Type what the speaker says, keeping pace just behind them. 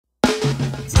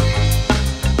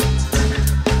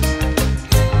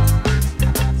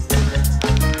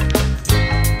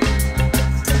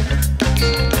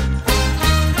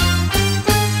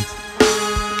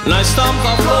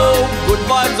good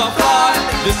vibes are fly.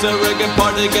 This a reggae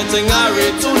party getting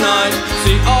married tonight.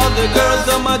 See all the girls,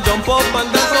 them a jump up and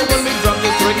dance. So when we drop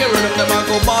this reggae rhythm, them a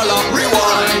go ball up,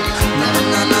 rewind.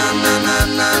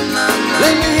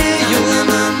 Let me hear you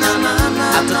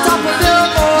at the top of your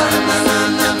voice.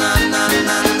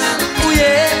 Oh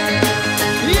yeah,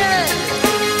 yeah.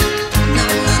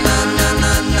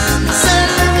 Say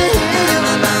let me hear you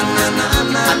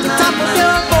at the top of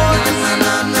your voice.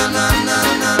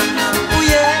 Oh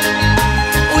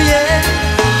yeah, oh yeah.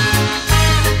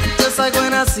 Just like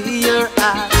when I see your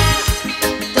eyes,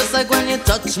 just like when you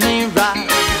touch me right,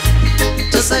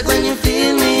 just like when you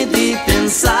feel me deep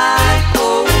inside.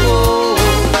 Oh, oh.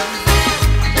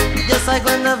 Just like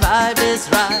when the vibe is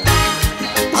right,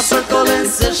 a circling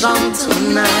session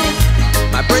tonight.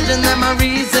 My brethren and my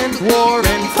reason, war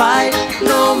and fight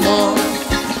no more.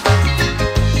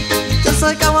 Just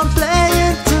like how I'm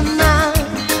playing tonight,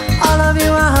 all of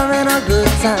you are having a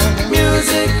good time.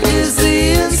 Music is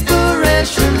the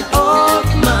inspiration of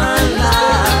my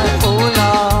life. Oh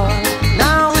Lord,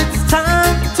 now it's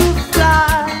time to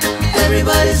fly.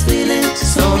 Everybody's feeling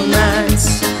so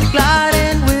nice,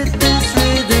 gliding with this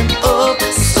rhythm up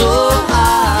so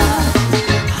high.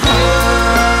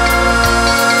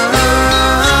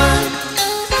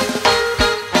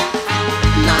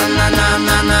 Na na na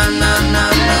na na na na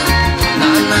na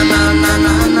na na na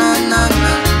na na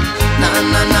na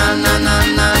na na na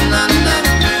na na na.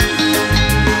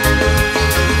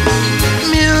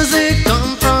 Music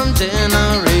come from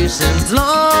generations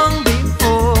long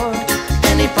before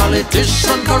any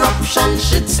politician, corruption,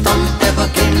 shitstorm ever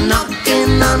came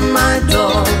knocking on my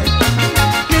door.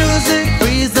 Music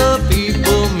frees the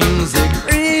people, music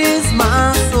frees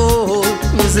my soul.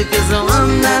 Music is the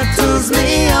one that turns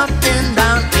me up and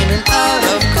down, in and out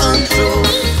of control.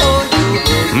 Oh,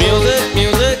 Music,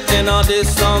 music in a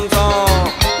distant hall,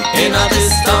 in a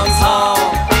distant hall.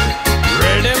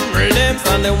 Rhythm, rhythm,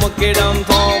 standing wicked on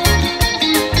top,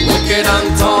 wicked on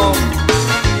top.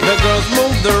 The girls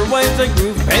move their ways, the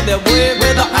groove pay their way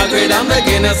with the agate and the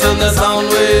Guinness and the sound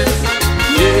waves.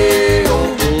 Yeah,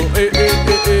 oh, oh, eh,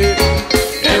 eh, eh,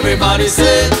 eh. Everybody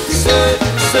say, say,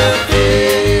 say,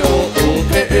 eh, oh,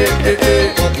 oh, eh, eh, eh,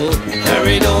 eh, oh, oh.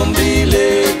 Hurry, don't be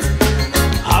late.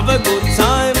 Have a good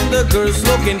time, the girls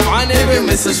looking fine. If you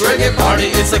miss this reggae party,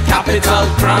 it's a capital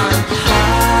crime.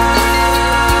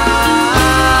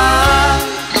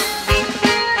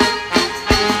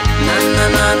 Na na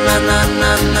na na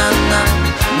na na na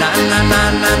na na na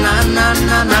na na na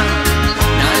na na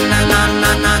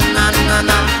na na na na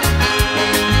na.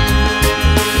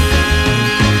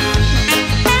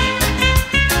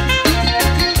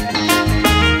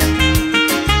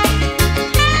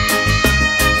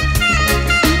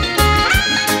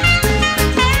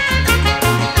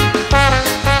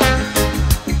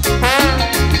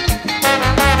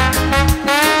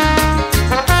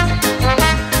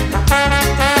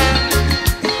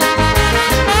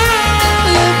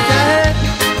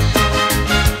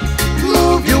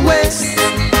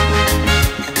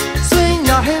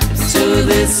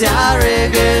 This ya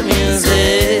reggae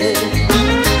music,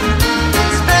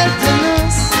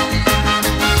 spreading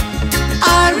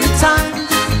every time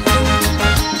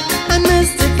I'm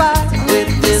mystified with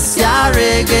this ya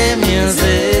reggae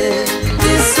music.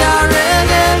 This ya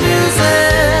reggae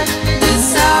music,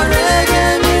 this ya reggae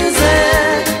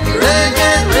music.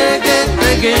 Reggae, reggae,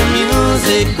 reggae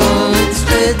music going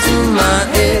straight to my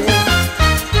head.